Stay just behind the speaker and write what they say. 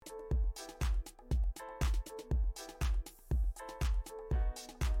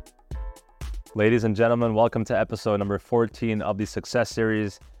Ladies and gentlemen, welcome to episode number 14 of the Success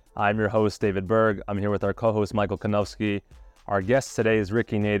Series. I'm your host, David Berg. I'm here with our co-host, Michael Konofsky. Our guest today is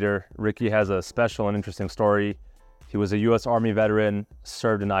Ricky Nader. Ricky has a special and interesting story. He was a U.S. Army veteran,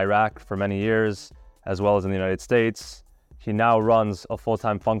 served in Iraq for many years, as well as in the United States. He now runs a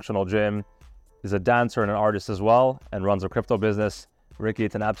full-time functional gym. He's a dancer and an artist as well, and runs a crypto business. Ricky,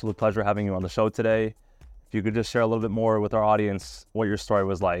 it's an absolute pleasure having you on the show today. If you could just share a little bit more with our audience what your story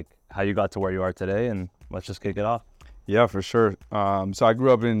was like, how you got to where you are today, and let's just kick it off. Yeah, for sure. So I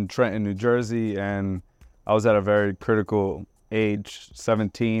grew up in Trenton, New Jersey, and I was at a very critical age,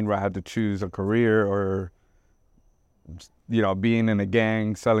 17, where I had to choose a career or, being in a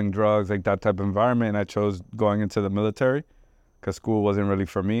gang, selling drugs, like that type of environment. I chose going into the military because school wasn't really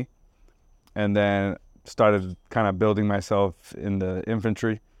for me. And then started kind of building myself in the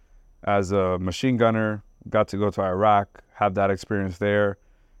infantry as a machine gunner, got to go to Iraq, have that experience there.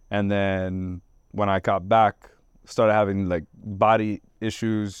 And then when I got back, started having like body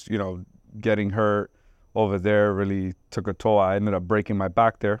issues, getting hurt over there really took a toll. I ended up breaking my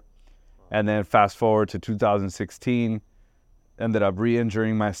back there. And then fast forward to 2016, ended up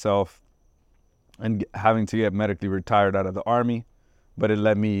re-injuring myself and having to get medically retired out of the Army. But it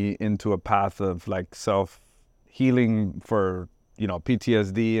led me into a path of like self-healing for,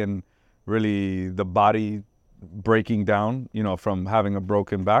 PTSD and really the body breaking down, from having a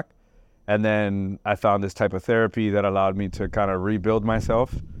broken back. And then I found this type of therapy that allowed me to kind of rebuild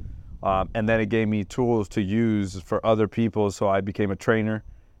myself. And then it gave me tools to use for other people. So I became a trainer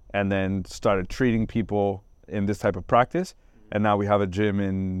and then started treating people in this type of practice. And now we have a gym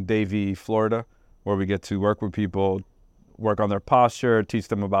in Davie, Florida, where we get to work with people, work on their posture, teach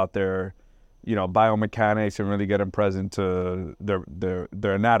them about their, biomechanics, and really get them present to their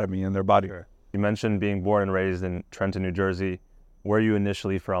anatomy and their body. You mentioned being born and raised in Trenton, New Jersey. Where are you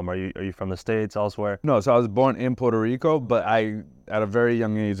initially from? Are you from the States, elsewhere? No, so I was born in Puerto Rico, but at a very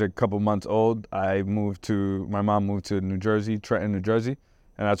young age, a couple months old, my mom moved to New Jersey, Trenton, New Jersey,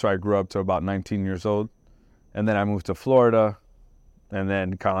 and that's where I grew up to about 19 years old. And then I moved to Florida, and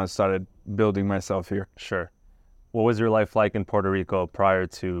then kind of started building myself here. Sure. What was your life like in Puerto Rico prior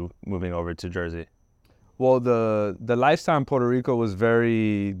to moving over to Jersey? Well, the lifestyle in Puerto Rico was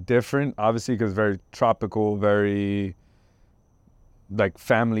very different, obviously, because very tropical, very like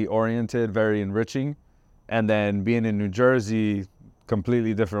family oriented, very enriching. And then being in New Jersey,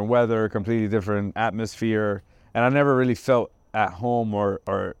 completely different weather, completely different atmosphere. And I never really felt at home or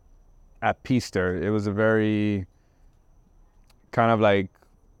at peace there. It was a very kind of like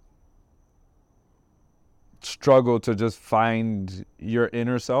struggle to just find your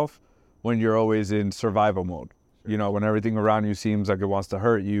inner self when you're always in survival mode. When everything around you seems like it wants to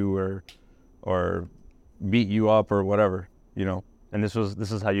hurt you or beat you up or whatever, And this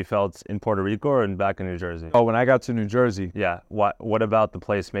is how you felt in Puerto Rico or back in New Jersey? Oh, when I got to New Jersey. Yeah. What about the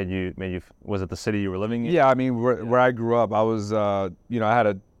place made you? Was it the city you were living in? Yeah, I mean, where I grew up, I was, I had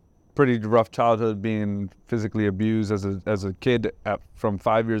a pretty rough childhood, being physically abused as a kid from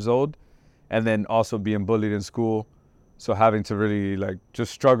 5 years old, and then also being bullied in school. So having to really like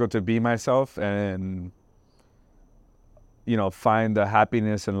just struggle to be myself and, find the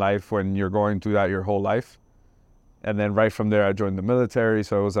happiness in life when you're going through that your whole life. And then right from there, I joined the military.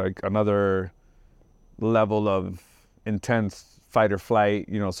 So it was like another level of intense fight or flight,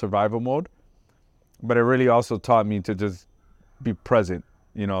 survival mode. But it really also taught me to just be present,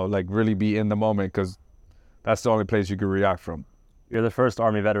 like really be in the moment, because that's the only place you can react from. You're the first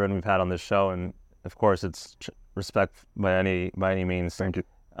Army veteran we've had on this show, and of course, it's respect by any means. Thank you.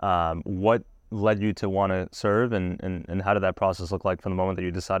 What led you to want to serve, and how did that process look like from the moment that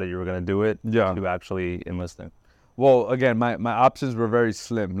you decided you were going to do it to actually enlisting? Well, again, my options were very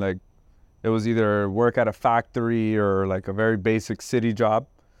slim. Like, it was either work at a factory or like a very basic city job,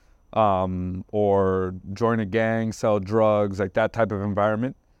 or join a gang, sell drugs, like that type of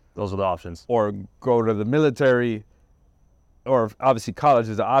environment. Those are the options. Or go to the military, or obviously college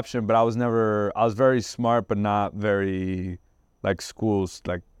is an option, but I was very smart, but not very like schools,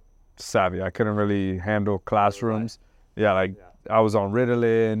 like savvy. I couldn't really handle classrooms. I was on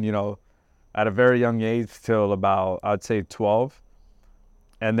Ritalin, at a very young age till about, I'd say 12.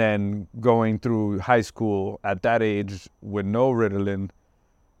 And then going through high school at that age with no Ritalin,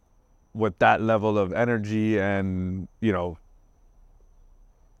 with that level of energy and,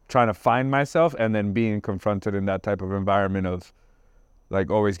 trying to find myself, and then being confronted in that type of environment of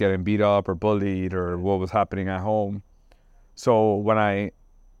like always getting beat up or bullied or what was happening at home. So when I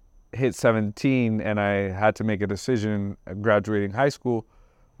hit 17 and I had to make a decision graduating high school,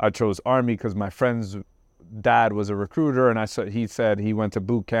 I chose Army because my friend's dad was a recruiter, and he said he went to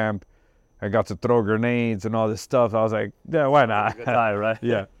boot camp I got to throw grenades and all this stuff. I was like, yeah, why not? Good time, right?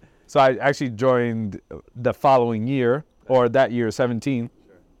 Yeah. So I actually joined the following year, or that year, 17.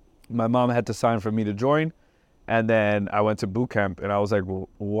 Sure. My mom had to sign for me to join. And then I went to boot camp, and I was like, well,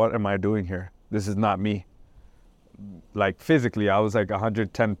 what am I doing here? This is not me. Like physically, I was like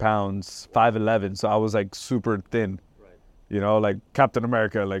 110 pounds, 5'11", so I was like super thin. Right. You know, like Captain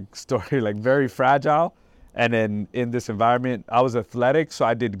America, like story, like very fragile. And then in this environment, I was athletic, so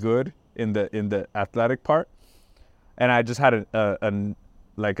I did good in the athletic part. And I just had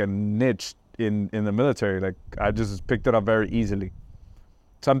a niche in the military. Like I just picked it up very easily.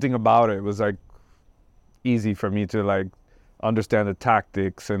 Something about it was like easy for me to like understand the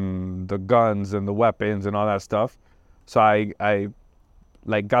tactics and the guns and the weapons and all that stuff. So I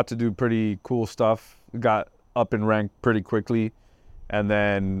like got to do pretty cool stuff, got up in rank pretty quickly, and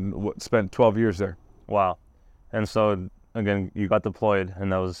then spent 12 years there. Wow. And so again, you got deployed,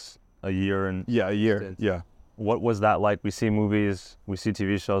 and that was a year. And a year. Stint. Yeah. What was that like? We see movies, we see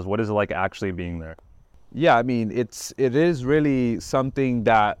TV shows. What is it like actually being there? Yeah, I mean, it is really something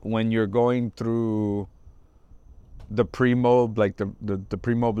that when you're going through the pre-mob, like the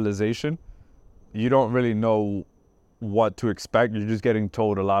pre-mobilization, you don't really know what to expect. You're just getting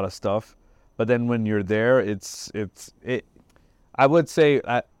told a lot of stuff. But then when you're there, I would say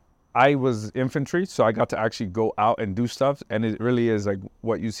I was infantry, so I got to actually go out and do stuff, and it really is like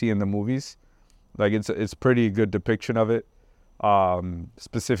what you see in the movies. Like it's pretty good depiction of it.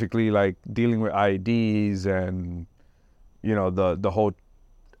 Specifically like dealing with IEDs and, you know, the whole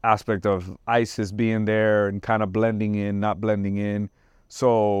aspect of ISIS being there and kind of blending in, not blending in.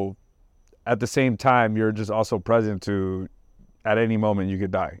 So at the same time, you're just also present to, at any moment you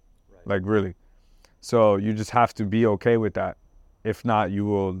could die, right. Like really. So you just have to be okay with that. If not, you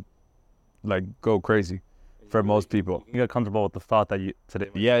will like go crazy. For most people, you get comfortable with the thought that today.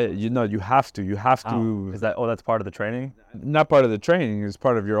 Yeah, you know, you have to. Is that? Oh, that's part of the training. Not part of the training. It's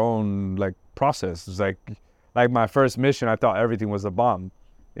part of your own like process. It's like my first mission. I thought everything was a bomb.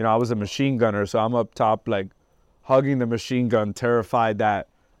 You know, I was a machine gunner, so I'm up top like hugging the machine gun, terrified that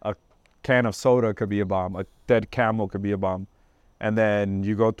a can of soda could be a bomb, a dead camel could be a bomb, and then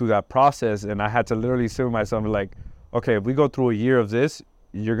you go through that process. And I had to literally sit with myself and like, okay, if we go through a year of this,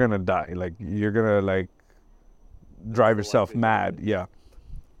 you're gonna die. Like you're gonna like drive yourself mad, yeah.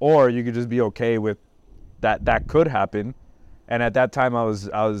 Or you could just be okay with that could happen. And at that time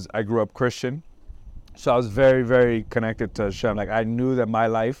I grew up Christian, so I was very, very connected to Hashem. Like I knew that my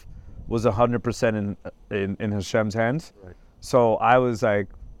life was 100% in Hashem's hands. Right. So I was like,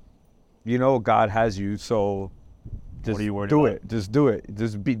 you know, God has you, so just do it. Just do it.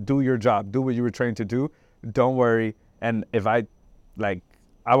 Just do your job. Do what you were trained to do. Don't worry. And if I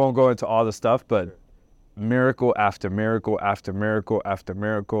won't go into all the stuff, but miracle after miracle after miracle after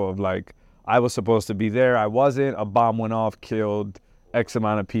miracle of like, I was supposed to be there, I wasn't, a bomb went off, killed X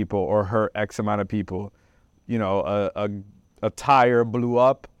amount of people or hurt X amount of people. You know, a tire blew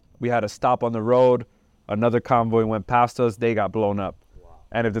up, we had to stop on the road, another convoy went past us, they got blown up. Wow.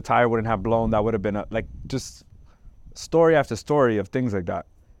 And if the tire wouldn't have blown, that would have been like just story after story of things like that.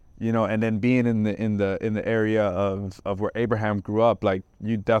 You know, and then being in the area of where Abraham grew up, like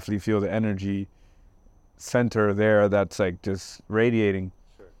you definitely feel the energy center there that's like just radiating.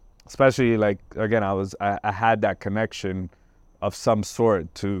 Sure. Especially like again, I had that connection of some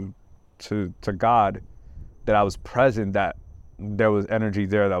sort to God, that I was present, that there was energy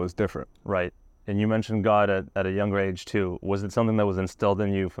there that was different. Right. And you mentioned God at a younger age too. Was it something that was instilled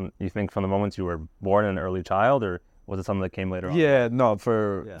in you from the moment you were born, an early child, or was it something that came later on? Yeah, no,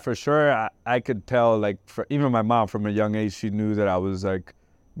 for sure. I could tell, like, for even my mom from a young age, she knew that I was like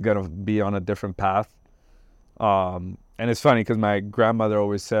gonna be on a different path. And it's funny because my grandmother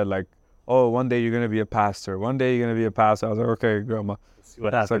always said like, oh, one day you're going to be a pastor. One day you're going to be a pastor. I was like, okay, grandma. Let's see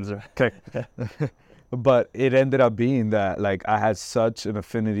what happens. Like, okay. But it ended up being that like I had such an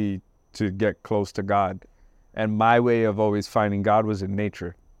affinity to get close to God. And my way of always finding God was in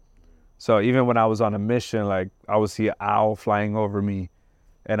nature. So even when I was on a mission, like I would see an owl flying over me,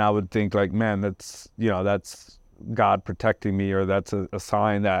 and I would think like, man, that's God protecting me, or that's a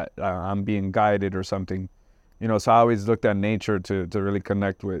sign that I'm being guided or something. You know, so I always looked at nature to really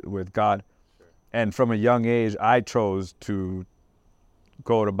connect with God. Sure. And from a young age, I chose to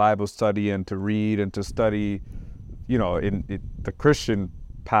go to Bible study and to read and to study, you know, in the Christian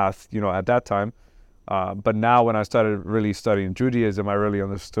path, you know, at that time. But now when I started really studying Judaism, I really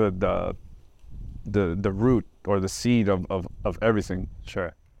understood the root or the seed of everything.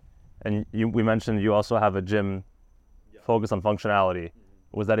 Sure. And we mentioned you also have a gym focused on functionality.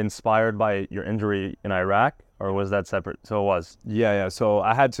 Was that inspired by your injury in Iraq, or was that separate? So it was. Yeah. So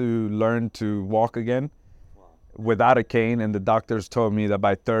I had to learn to walk again without a cane, and the doctors told me that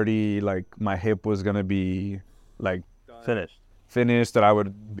by 30, like my hip was gonna be like Finished. that I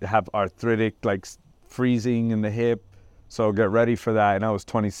would have arthritic, like freezing in the hip. So get ready for that. And I was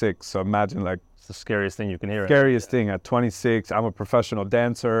 26. So imagine, like, It's the scariest thing you can hear. scariest thing at 26. I'm a professional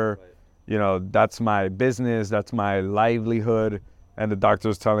dancer. You know, that's my business. That's my livelihood. And the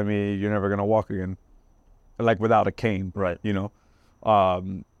doctor's telling me you're never gonna walk again, like without a cane. Right. You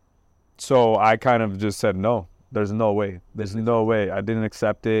know. So I kind of just said no. There's no way. There's no way. I didn't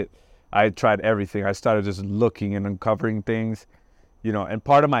accept it. I tried everything. I started just looking and uncovering things, you know, and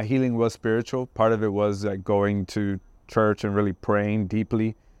part of my healing was spiritual. Part of it was like going to church and really praying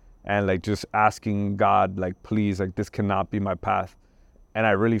deeply and like just asking God, like, please, like, this cannot be my path. And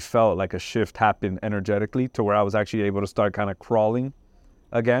I really felt like a shift happened energetically to where I was actually able to start kind of crawling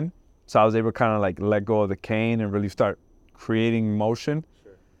again. So I was able to kind of like let go of the cane and really start creating motion,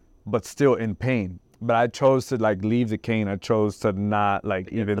 but still in pain. But I chose to like leave the cane. I chose to not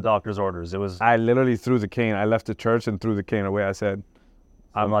like even the doctor's orders. It was. I literally threw the cane. I left the church and threw the cane away. I said,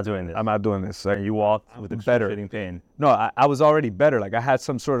 I'm not doing this. I'm not doing this. Like, And you walked with excruciating pain. no, I was already better. Like I had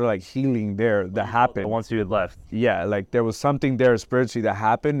some sort of like healing there that happened. Once you had left. Yeah, like there was something there spiritually that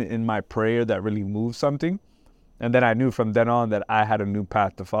happened in my prayer that really moved something. And then I knew from then on that I had a new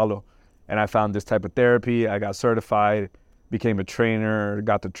path to follow. And I found this type of therapy. I got certified, became a trainer,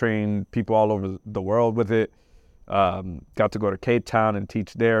 got to train people all over the world with it. Got to go to Cape Town and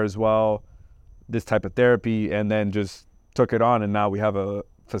teach there as well, this type of therapy, and then just took it on. And now we have a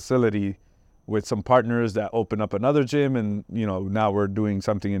facility with some partners that open up another gym, and you know, now we're doing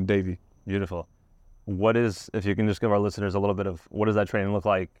something in Davie. Beautiful. What is, if you can just give our listeners a little bit of, what does that training look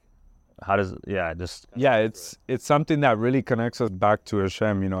like? How does, It's something that really connects us back to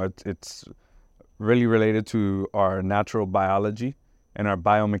Hashem. You know, it's really related to our natural biology and our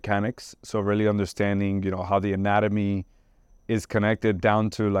biomechanics. So really understanding, you know, how the anatomy is connected down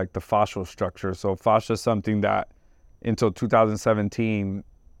to like the fascial structure. So fascia is something that until 2017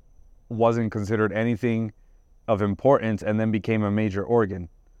 wasn't considered anything of importance and then became a major organ.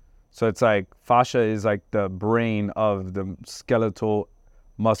 So it's like fascia is like the brain of the skeletal,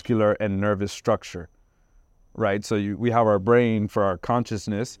 muscular, and nervous structure, right? So we have our brain for our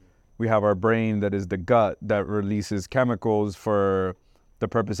consciousness. We have our brain that is the gut that releases chemicals for the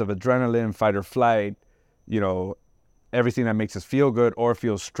purpose of adrenaline, fight or flight, you know, everything that makes us feel good or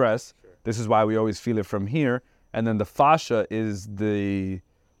feel stress. Sure. This is why we always feel it from here. And then the fascia is the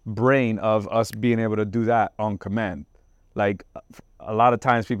brain of us being able to do that on command. Like a lot of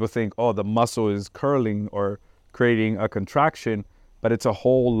times people think, oh, the muscle is curling or creating a contraction, but it's a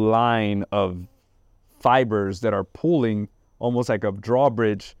whole line of fibers that are pulling almost like a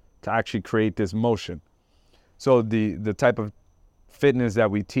drawbridge to actually create this motion. So the type of fitness that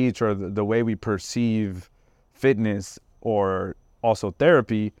we teach, or the way we perceive fitness or also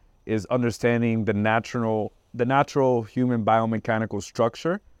therapy, is understanding the natural human biomechanical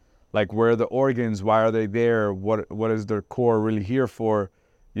structure, like where are the organs, why are they there, what is their core really here for.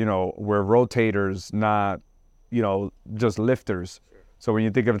 You know, we're rotators, not, you know, just lifters. Sure. So when you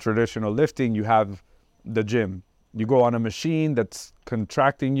think of traditional lifting, you have the gym. You go on a machine that's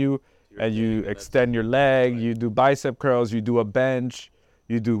contracting you, and you extend your leg, you do bicep curls, you do a bench,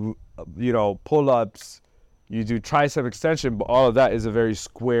 you do, you know, pull-ups, you do tricep extension, but all of that is a very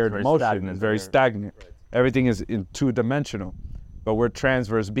squared motion. It's very stagnant. Right. Everything is in two-dimensional, but we're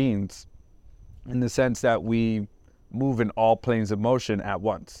transverse beings in the sense that we move in all planes of motion at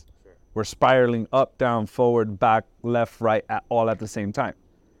once. Sure. We're spiraling up, down, forward, back, left, right, all at the same time.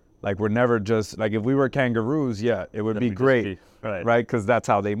 Like we're never just, like if we were kangaroos, yeah, it would be great, right? Because that's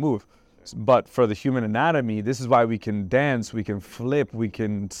how they move. But for the human anatomy, this is why we can dance, we can flip, we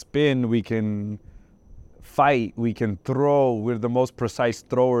can spin, we can fight, we can throw. We're the most precise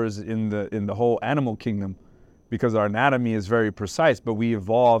throwers in the whole animal kingdom, because our anatomy is very precise, but we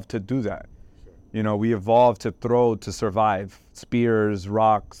evolved to do that. Sure. You know, we evolved to throw to survive. Spears,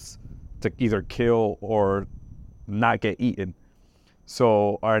 rocks, to either kill or not get eaten.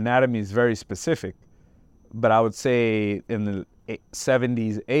 So our anatomy is very specific. But I would say in the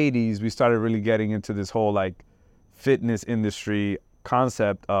 70s, 80s, we started really getting into this whole like fitness industry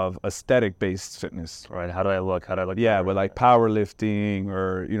concept of aesthetic-based fitness. Right. How do I look? Yeah, with like powerlifting,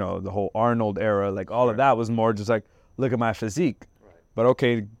 or, you know, the whole Arnold era, like all of that was more just like, look at my physique. Right. But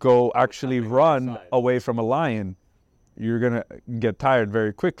okay, go actually run away from a lion. You're going to get tired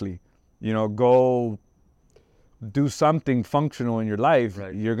very quickly. You know, go do something functional in your life.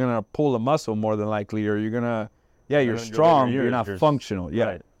 Right. You're gonna pull a muscle more than likely, or you're gonna, you're strong, you're not functional. Yeah.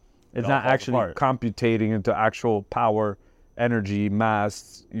 Right. It's all not falls actually apart. computating into actual power, energy,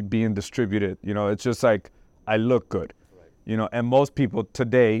 mass being distributed. It's just like, I look good. And most people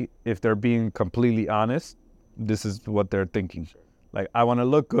today, if they're being completely honest, this is what they're thinking. Like, I want to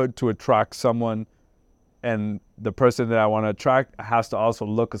look good to attract someone, and the person that I want to attract has to also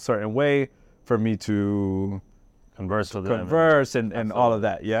look a certain way for me to Converse with them. converse and all of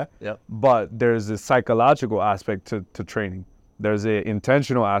that, yeah? Yep. But there's a psychological aspect to training. There's a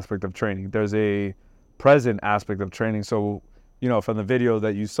intentional aspect of training. There's a present aspect of training. So, from the video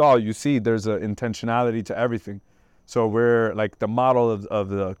that you saw, you see there's an intentionality to everything. So we're like, the model of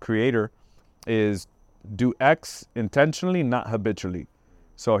the creator is do X intentionally, not habitually.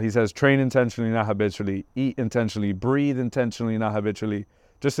 So he says, train intentionally, not habitually. Eat intentionally. Breathe intentionally, not habitually.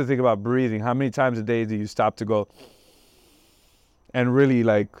 Just to think about breathing, how many times a day do you stop to go and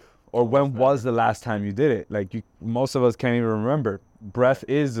really or when was the last time you did it? Like, most of us can't even remember. Breath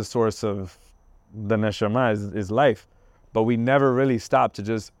is the source of the neshama, is life. But we never really stop to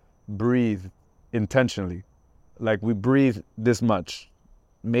just breathe intentionally. Like, we breathe this much,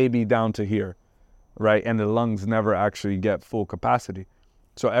 maybe down to here, right? And the lungs never actually get full capacity.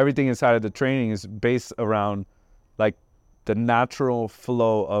 So everything inside of the training is based around the natural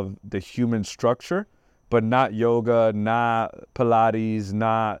flow of the human structure, but not yoga, not Pilates,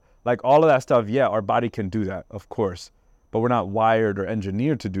 not all of that stuff. Yeah, our body can do that, of course, but we're not wired or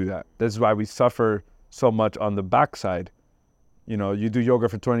engineered to do that. This is why we suffer so much on the backside. You do yoga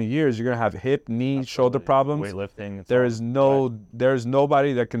for 20 years, you're going to have hip, knee, shoulder problems. Weightlifting. There's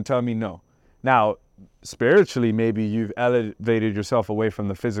nobody that can tell me no. Now, spiritually, maybe you've elevated yourself away from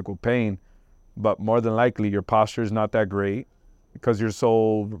the physical pain, but more than likely your posture is not that great because you're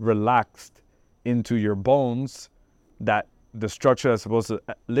so relaxed into your bones that the structure that's supposed to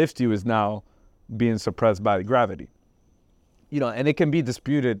lift you is now being suppressed by the gravity. And it can be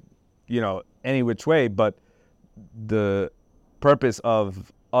disputed, any which way, but the purpose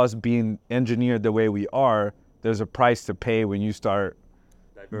of us being engineered the way we are, there's a price to pay when you start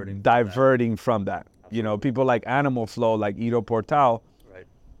diverting from that. People like animal flow, like Ido Portal. Right.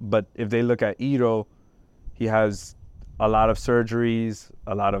 But if they look at Ido, he has a lot of surgeries,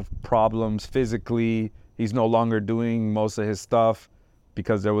 a lot of problems physically. He's no longer doing most of his stuff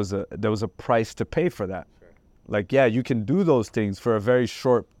because there was a price to pay for that. Sure. Yeah, you can do those things for a very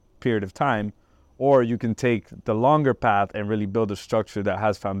short period of time, or you can take the longer path and really build a structure that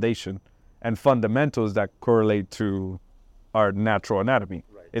has foundation and fundamentals that correlate to our natural anatomy.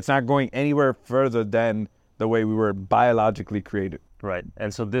 Right. It's not going anywhere further than the way we were biologically created. Right.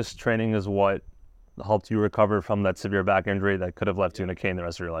 And so this training is what helped you recover from that severe back injury that could have left you in a cane the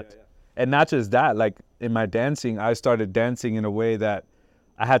rest of your life. Yeah. And not just that, in my dancing, I started dancing in a way that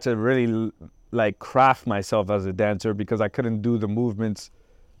I had to really craft myself as a dancer because I couldn't do the movements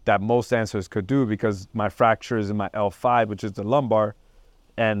that most dancers could do because my fracture is in my L5, which is the lumbar.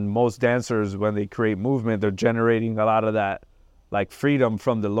 And most dancers, when they create movement, they're generating a lot of that freedom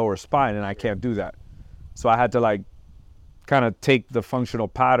from the lower spine, and I can't do that. So I had to kind of take the functional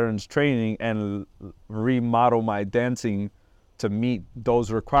patterns training and remodel my dancing to meet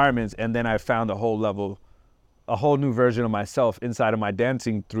those requirements. And then I found a whole new version of myself inside of my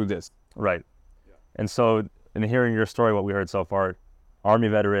dancing through this. Right. Yeah. And so in hearing your story, what we heard so far, Army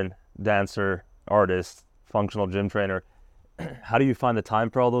veteran, dancer, artist, functional gym trainer, how do you find the time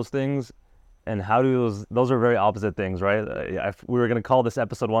for all those things? And how do those are very opposite things, right? If we were going to call this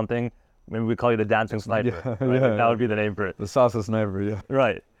episode one thing, maybe we call you the dancing sniper. Yeah, right? yeah, that would be the name for it. The salsa sniper, yeah.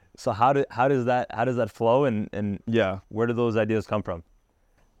 Right. So how does that flow and yeah, where do those ideas come from?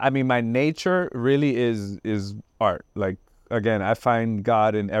 I mean, my nature really is art. Again, I find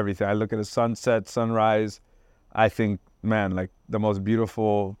God in everything. I look at a sunset, sunrise. I think, man, the most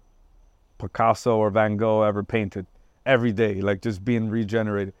beautiful Picasso or Van Gogh ever painted every day, just being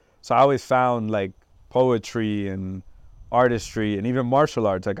regenerated. So I always found poetry and artistry and even martial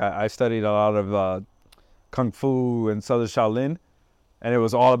arts. I studied a lot of Kung Fu and Southern Shaolin, and it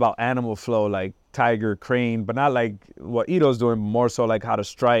was all about animal flow, tiger, crane, but not what Ito's doing, more so how to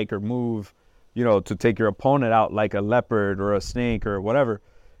strike or move, to take your opponent out like a leopard or a snake or whatever.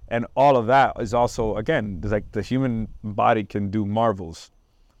 And all of that is also, again, the human body can do marvels,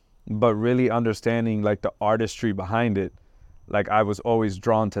 but really understanding the artistry behind it, I was always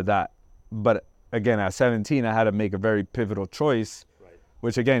drawn to that. But again, at 17, I had to make a very pivotal choice, right,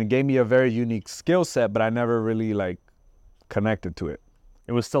 which again gave me a very unique skill set, but I never really connected to it.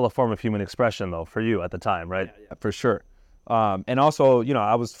 It was still a form of human expression though, for you at the time, right? Yeah, for sure. And also,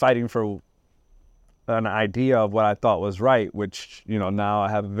 I was fighting for an idea of what I thought was right, which, now I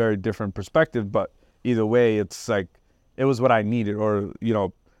have a very different perspective, but either way, it's it was what I needed, or,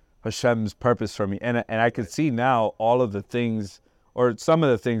 Hashem's purpose for me. And I could see now all of the things, or some of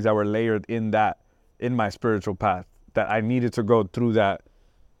the things that were layered in my spiritual path, that I needed to go through that,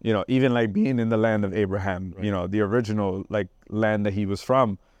 even like being in the land of Abraham, the original like land that he was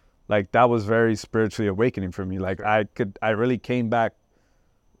from, like that was very spiritually awakening for me. Like I really came back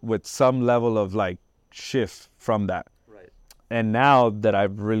with some level of like shift from that. Right. And now that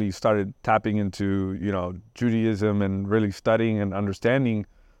I've really started tapping into, Judaism and really studying and understanding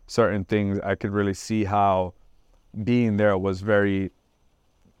certain things, I could really see how being there was very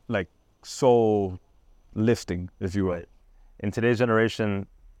like soul lifting, if you will. Right. In today's generation,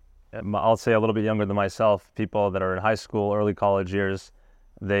 I'll say a little bit younger than myself, people that are in high school, early college years,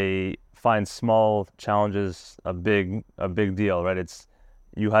 they find small challenges a big deal, right? It's,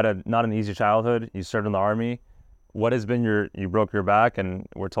 you had not an easy childhood, you served in the army. What has been you broke your back and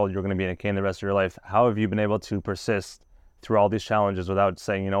we're told you're going to be in a cane the rest of your life. How have you been able to persist through all these challenges without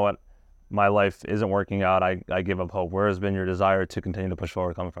saying, you know what, my life isn't working out, I give up hope? Where has been your desire to continue to push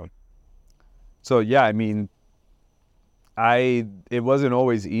forward coming from? So yeah, I mean, it wasn't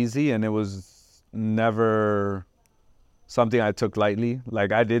always easy, and it was never something I took lightly.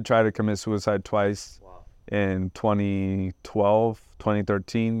 Like I did try to commit suicide twice. Wow. In 2012,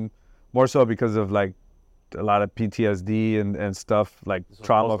 2013, more so because of like a lot of PTSD and stuff, like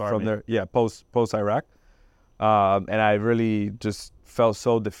trauma from there. Yeah, post Iraq. And I really just felt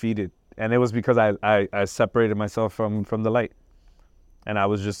so defeated. And it was because I separated myself from the light. And I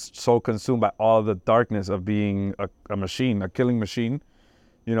was just so consumed by all the darkness of being a machine, a killing machine,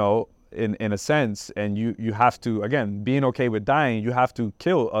 in a sense. And you have to, again, being okay with dying, you have to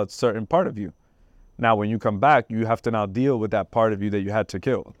kill a certain part of you. Now, when you come back, you have to now deal with that part of you that you had to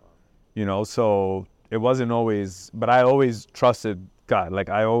kill, so it wasn't always, but I always trusted God. Like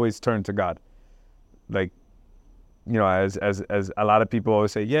I always turned to God. Like, as a lot of people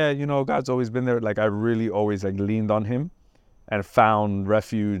always say, yeah, God's always been there. Like I really always like leaned on him and found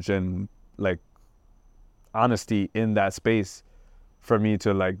refuge and like honesty in that space for me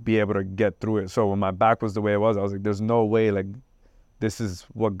to like be able to get through it. So when my back was the way it was, I was like, there's no way like this is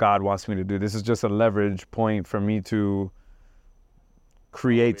what God wants me to do. This is just a leverage point for me to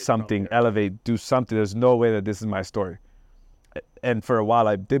create something, elevate, do something. There's no way that this is my story. And for a while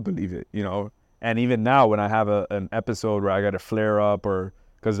I did believe it, and even now when I have an episode where I got to flare up, or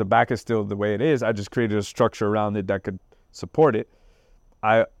because the back is still the way it is, I just created a structure around it that could support it.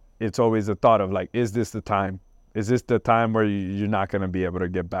 It's always a thought of like, is this the time? Is this the time where you're not going to be able to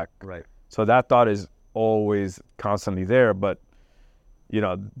get back? Right. So that thought is always constantly there, but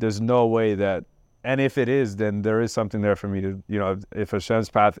there's no way that, and if it is, then there is something there for me to, if Hashem's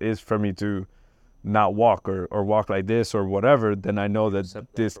path is for me to not walk or walk like this or whatever, then I know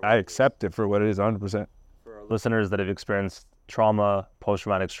that I accept it for what it is 100%. For our listeners that have experienced trauma,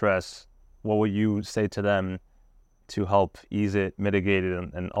 post-traumatic stress, what would you say to them to help ease it, mitigate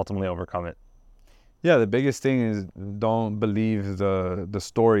it, and ultimately overcome it? Yeah, the biggest thing is don't believe the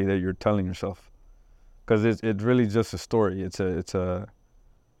story that you're telling yourself, because it's really just a story. It's a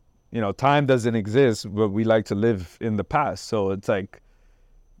time doesn't exist, but we like to live in the past. So it's like,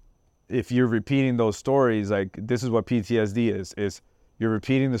 if you're repeating those stories, like this is what PTSD is you're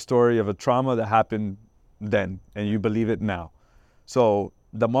repeating the story of a trauma that happened then, and you believe it now. So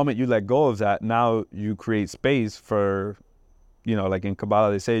the moment you let go of that, now you create space for, like in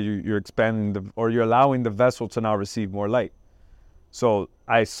Kabbalah, they say you're expanding or you're allowing the vessel to now receive more light. So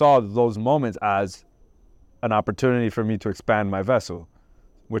I saw those moments as an opportunity for me to expand my vessel,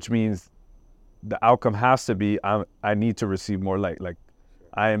 which means the outcome has to be I need to receive more light. Like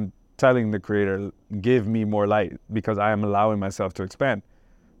I am telling the Creator, give me more light, because I am allowing myself to expand.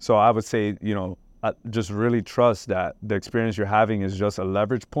 So I would say, just really trust that the experience you're having is just a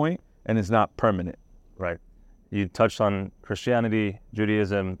leverage point and it's not permanent. Right. You touched on Christianity,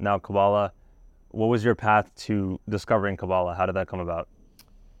 Judaism, now Kabbalah. What was your path to discovering Kabbalah? How did that come about?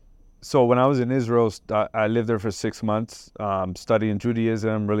 So when I was in Israel, I lived there for 6 months, studying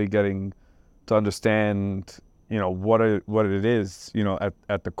Judaism, really getting to understand, what it is,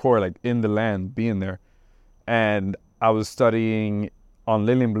 at the core, like in the land, being there. And I was studying on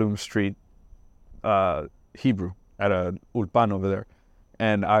Lilienblum Street, Hebrew at a ulpan over there.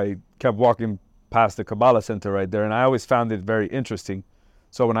 And I kept walking past the Kabbalah Center right there, and I always found it very interesting.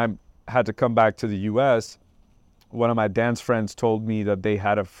 So when I had to come back to the U.S., one of my dance friends told me that they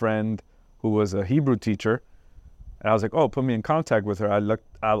had a friend who was a Hebrew teacher. And I was like, oh, put me in contact with her. I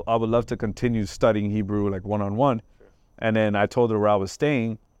would love to continue studying Hebrew, like one-on-one. Sure. And then I told her where I was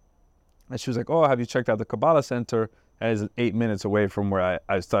staying. And she was like, oh, have you checked out the Kabbalah Center? And it's 8 minutes away from where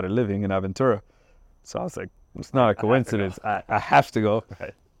I started living in Aventura. So I was like, it's not a coincidence. I have to go.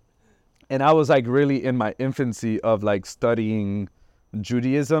 Right. And I was like really in my infancy of like studying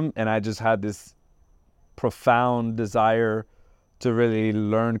Judaism, and I just had this profound desire to really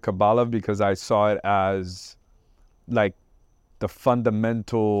learn Kabbalah because I saw it as like the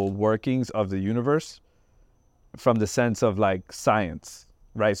fundamental workings of the universe from the sense of like science,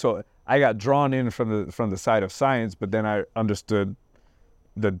 right? So I got drawn in from the side of science, but then I understood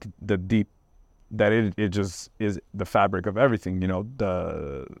the deep, that it just is the fabric of everything, you know,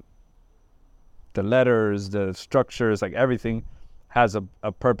 the letters, the structures, like everything has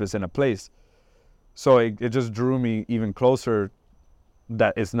a purpose and a place. So it just drew me even closer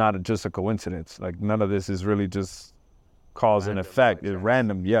that it's not just a coincidence. Like none of this is really just cause and effect. It's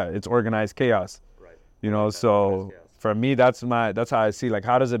random. Yeah, it's organized chaos. Right. You know, so for me, that's how I see, like,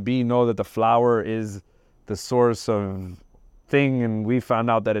 how does a bee know that the flower is the source of thing, and we found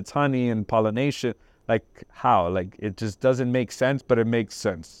out that it's honey and pollination? Like, how? Like, it just doesn't make sense, but it makes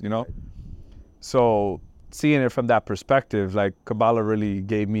sense, you know? Right. So seeing it from that perspective, like, Kabbalah really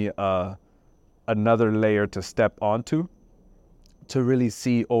gave me another layer to step onto, to really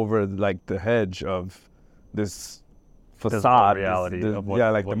see over like the hedge of this facade, reality of what,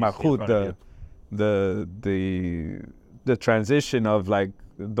 like what the mahut, the transition of like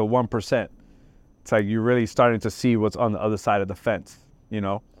the 1%. It's like you're really starting to see what's on the other side of the fence, you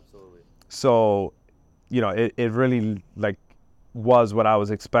know? Absolutely. So, you know, it really like was what I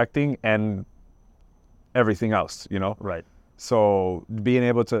was expecting and everything else, you know? Right. So being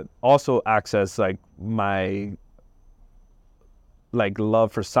able to also access like my like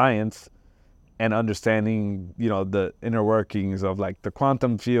love for science and understanding, you know, the inner workings of like the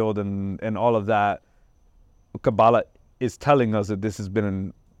quantum field and all of that, Kabbalah is telling us that this has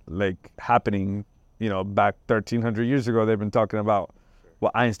been like happening, you know, back 1,300 years ago. They've been talking about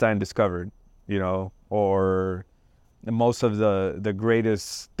what Einstein discovered, you know, or most of the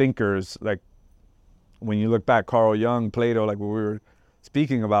greatest thinkers, like when you look back, Carl Jung, Plato, like what we were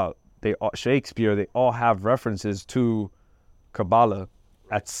speaking about, Shakespeare, they all have references to Kabbalah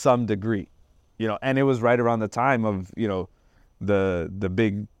at some degree, you know, and it was right around the time of, you know, the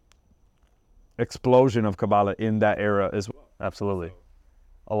big explosion of Kabbalah in that era as well. Absolutely.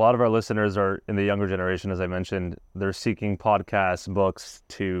 A lot of our listeners are in the younger generation, as I mentioned. They're seeking podcasts, books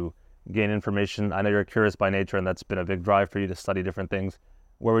to gain information. I know you're curious by nature, and that's been a big drive for you to study different things.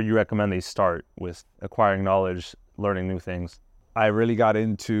 Where would you recommend they start with acquiring knowledge, learning new things? I really got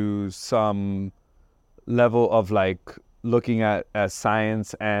into some level of like looking at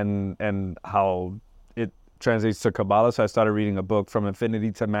science and how it translates to Kabbalah. So I started reading a book, From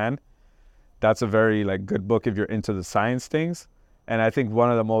Infinity to Man. That's a very like good book if you're into the science things. And I think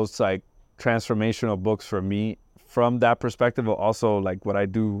one of the most like transformational books for me from that perspective, but also like what I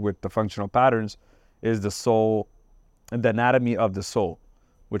do with the functional patterns, is the soul and the anatomy of the soul,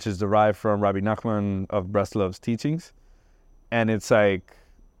 which is derived from Rabbi Nachman of Breslov's teachings. And it's like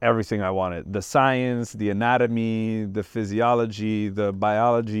everything I wanted: the science, the anatomy, the physiology, the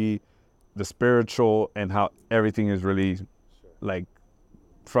biology, the spiritual, and how everything is really like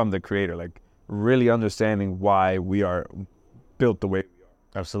from the creator, like really understanding why we are built the way we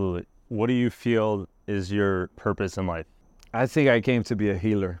are. Absolutely. What do you feel is your purpose in life? I think I came to be a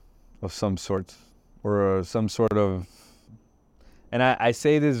healer of some sort, or some sort of, and I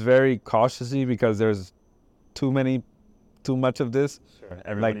say this very cautiously because there's too much of this,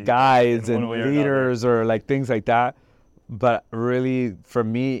 like guides and leaders or like things like that. But really, for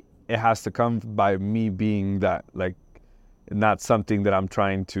me, it has to come by me being that, like, not something that I'm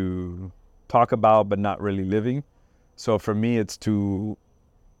trying to talk about, but not really living. So for me, it's to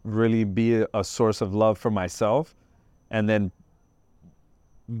really be a source of love for myself, and then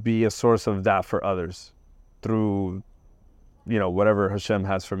be a source of that for others through, you know, whatever Hashem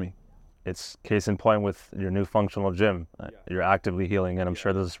has for me. It's case in point with your new functional gym. You're actively healing, and I'm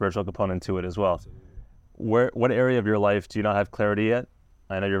sure there's a spiritual component to it as well. What area of your life do you not have clarity yet?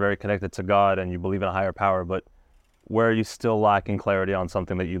 I know you're very connected to God and you believe in a higher power, but where are you still lacking clarity on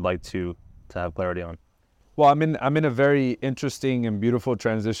something that you'd like to have clarity on? Well, I'm in a very interesting and beautiful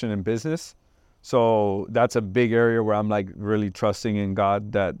transition in business. So that's a big area where I'm like really trusting in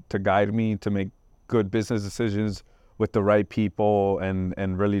God that to guide me to make good business decisions with the right people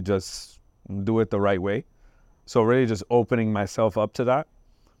and really just do it the right way. So really just opening myself up to that.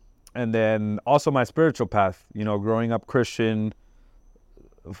 And then also my spiritual path, you know, growing up Christian,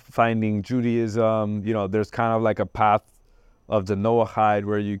 finding Judaism, you know, there's kind of like a path of the Noahide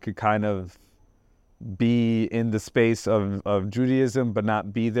where you could kind of be in the space of Judaism but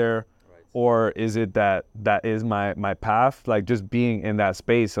not be there. Right. Or is it that is my path, like just being in that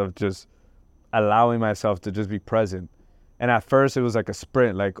space of just allowing myself to just be present And at first it was like a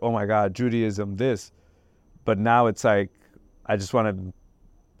sprint, like, oh my God, Judaism, this. But now it's like, I just want to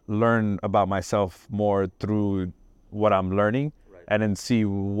learn about myself more through what I'm learning, and then see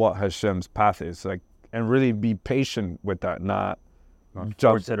what Hashem's path is, like, and really be patient with that, not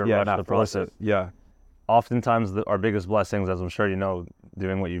force it or rush the process. Yeah. Oftentimes, our biggest blessings, as I'm sure you know,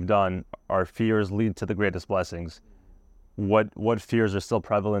 doing what you've done, our fears lead to the greatest blessings. What fears are still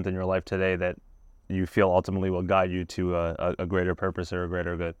prevalent in your life today that you feel ultimately will guide you to a greater purpose or a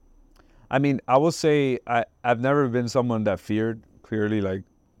greater good? I mean, I will say I've never been someone that feared, clearly, like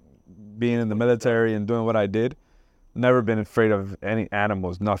being in the military and doing what I did. Never been afraid of any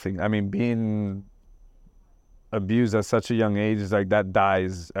animals, nothing. I mean, being abused at such a young age is like, that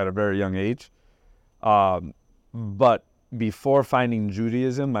dies at a very young age. But before finding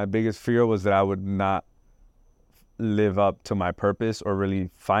Judaism, my biggest fear was that I would not live up to my purpose or really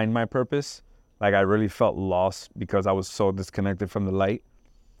find my purpose. Like, I really felt lost because I was so disconnected from the light.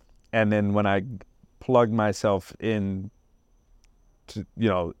 And then when I plugged myself in to,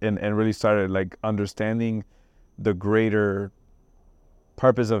 and really started like understanding the greater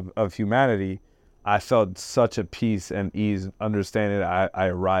purpose of humanity, I felt such a peace and ease understanding that I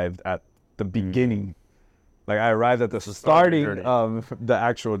arrived at the beginning. Like, I arrived at the starting of the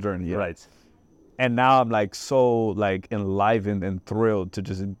actual journey. Yeah. Right. And now I'm like so like enlivened and thrilled to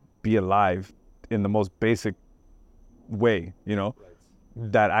just be alive in the most basic way,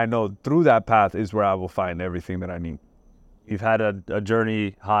 that I know through that path is where I will find everything that I need. You've had a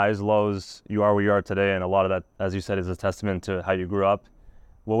journey, highs, lows. You are where you are today, and a lot of that, as you said, is a testament to how you grew up.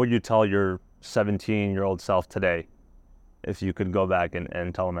 What would you tell your 17-year-old self today if you could go back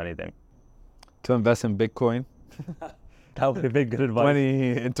and tell him anything? To invest in Bitcoin. That would be good advice.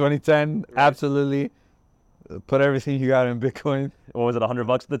 In 2010, right. Absolutely. Put everything you got in Bitcoin. What was it,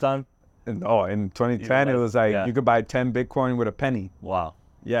 $100 at the time? In 2010, it was like, you could buy 10 Bitcoin with a penny. Wow.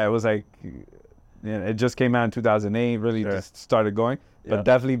 Yeah, it was like, it just came out in 2008, really just started going. But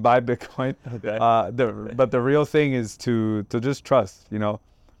definitely buy Bitcoin. Okay. But the real thing is to just trust,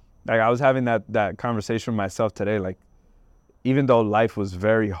 Like, I was having that conversation with myself today, like, even though life was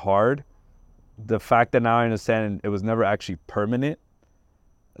very hard, the fact that now I understand it was never actually permanent,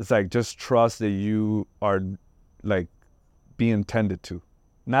 it's like, just trust that you are like being tended to.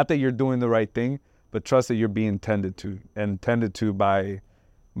 Not that you're doing the right thing, but trust that you're being tended to by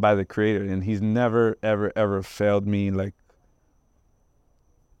the Creator. And He's never, ever, ever failed me, like,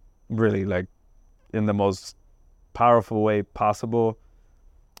 really, like, in the most powerful way possible.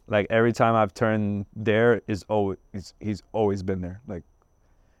 Like, every time I've turned there, He's always been there. Like,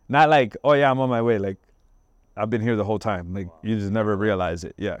 not like, oh yeah, I'm on my way. Like, I've been here the whole time. Like, you just never realize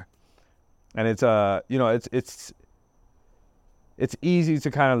it. Yeah. And it's it's easy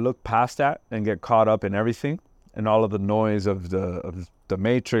to kind of look past that and get caught up in everything and all of the noise of the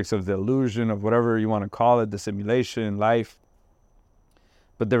matrix, of the illusion, of whatever you want to call it, the simulation, life.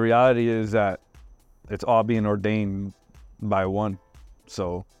 But the reality is that it's all being ordained by one.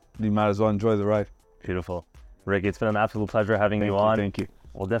 So you might as well enjoy the ride. Beautiful. Ricky, it's been an absolute pleasure having you on. Thank you.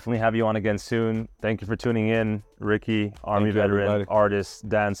 We'll definitely have you on again soon. Thank you for tuning in. Ricky, Army veteran, everybody. Artist,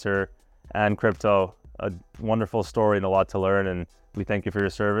 dancer, and crypto. A wonderful story and a lot to learn, and we thank you for your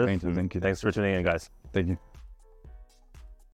service. Thank you. Thanks for tuning in, guys. Thank you.